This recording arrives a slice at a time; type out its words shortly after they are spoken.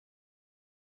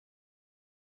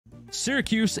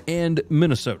Syracuse and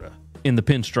Minnesota in the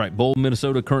Pinstripe Bowl.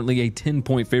 Minnesota currently a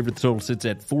 10-point favorite. The total sits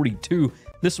at 42.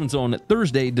 This one's on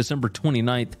Thursday, December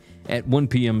 29th at 1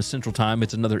 p.m. Central Time.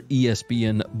 It's another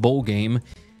ESPN bowl game.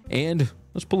 And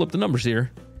let's pull up the numbers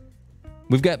here.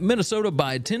 We've got Minnesota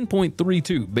by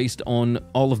 10.32 based on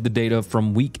all of the data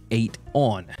from Week 8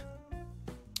 on.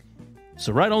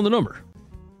 So right on the number.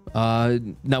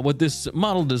 Now, what this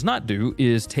model does not do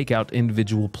is take out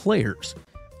individual players.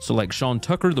 So like Sean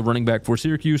Tucker, the running back for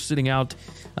Syracuse, sitting out.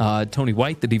 Tony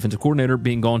White, the defensive coordinator,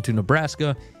 being gone to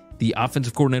Nebraska. The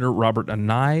offensive coordinator, Robert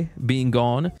Anai, being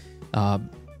gone.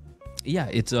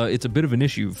 It's a bit of an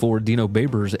issue for Dino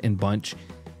Babers and bunch.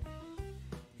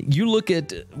 You look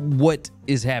at what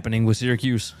is happening with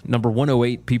Syracuse, number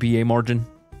 108 PPA margin.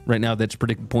 Right now, that's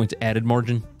predicted points added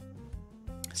margin.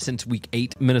 Since Week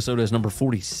 8, Minnesota is number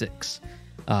 46.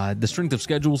 The strength of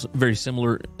schedules, very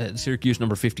similar. Syracuse,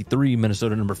 number 53.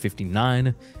 Minnesota, number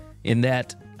 59. In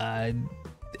that, I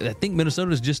think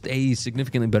Minnesota is just a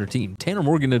significantly better team. Tanner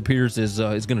Morgan, it appears, is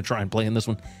going to try and play in this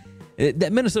one.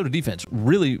 That Minnesota defense,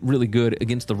 really, really good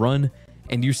against the run.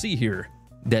 And you see here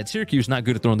that Syracuse not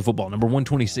good at throwing the football. Number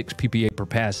 126 PPA per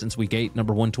pass since Week 8.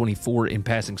 Number 124 in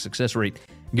passing success rate.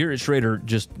 Garrett Schrader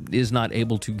just is not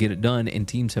able to get it done, and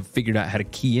teams have figured out how to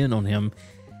key in on him.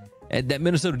 That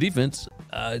Minnesota defense,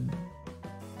 not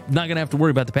going to have to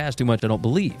worry about the pass too much, I don't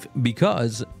believe,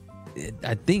 because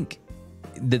I think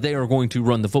that they are going to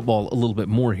run the football a little bit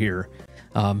more here.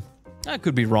 I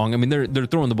could be wrong. I mean, they're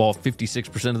throwing the ball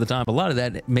 56% of the time. A lot of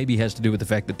that maybe has to do with the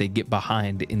fact that they get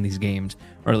behind in these games,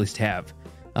 or at least have.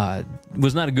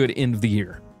 Was not a good end of the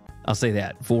year. I'll say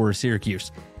that for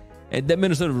Syracuse. That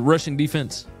Minnesota rushing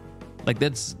defense, like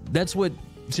that's what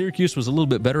Syracuse was a little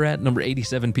bit better at. Number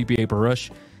 87 PPA per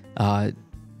rush.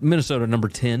 Minnesota, number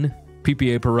 10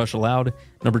 PPA per rush allowed.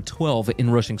 Number 12 in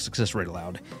rushing success rate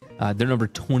allowed. They're number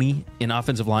 20 in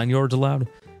offensive line yards allowed.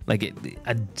 I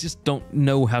just don't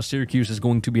know how Syracuse is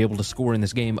going to be able to score in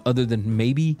this game other than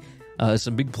maybe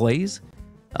some big plays.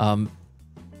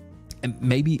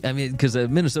 Because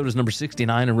Minnesota's number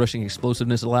 69 in rushing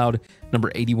explosiveness allowed,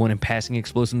 number 81 in passing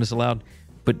explosiveness allowed.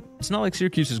 But it's not like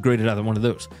Syracuse is great at either one of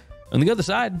those. On the other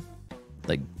side,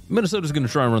 Minnesota's going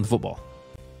to try and run the football.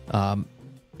 And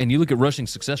you look at rushing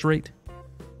success rate,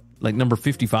 number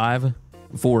 55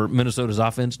 for Minnesota's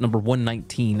offense, number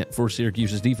 119 for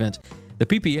Syracuse's defense. The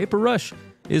PPA per rush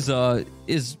is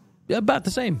about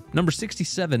the same. Number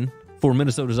 67 for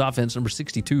Minnesota's offense, number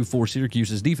 62 for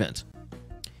Syracuse's defense.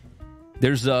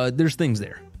 There's things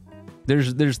there.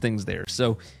 There's things there.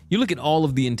 So you look at all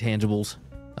of the intangibles,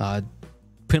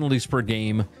 penalties per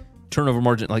game, turnover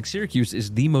margin. Syracuse is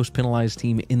the most penalized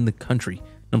team in the country.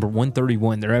 Number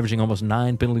 131. They're averaging almost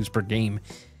 9 penalties per game.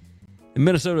 And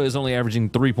Minnesota is only averaging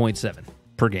 3.7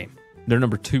 per game. They're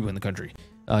number 2 in the country.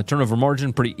 Turnover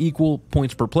margin, pretty equal.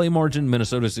 Points per play margin,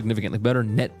 Minnesota is significantly better.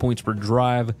 Net points per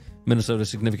drive, Minnesota is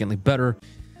significantly better.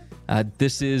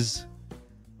 This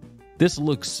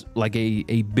looks like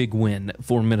a big win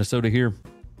for Minnesota here.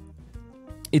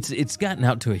 It's gotten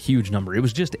out to a huge number. It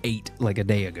was just 8 a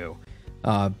day ago.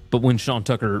 But when Sean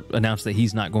Tucker announced that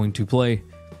he's not going to play,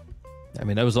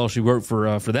 that was all she wrote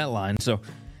for that line. So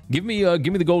give me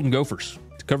the Golden Gophers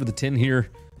to cover the 10 here.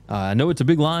 I know it's a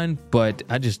big line, but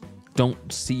I just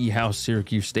don't see how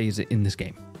Syracuse stays in this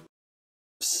game.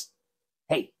 Psst.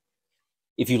 Hey,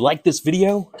 if you like this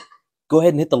video, go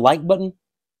ahead and hit the like button,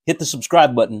 hit the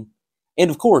subscribe button, and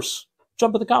of course,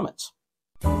 jump in the comments.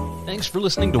 Thanks for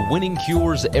listening to Winning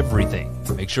Cures Everything.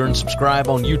 Make sure and subscribe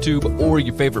on YouTube or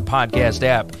your favorite podcast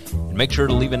app, and make sure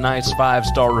to leave a nice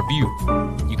 5-star review.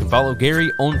 You can follow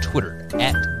Gary on Twitter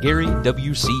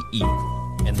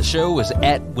 @GaryWCE, and the show is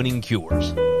 @Winning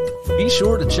Cures. Be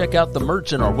sure to check out the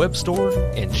merch in our web store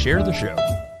and share the show.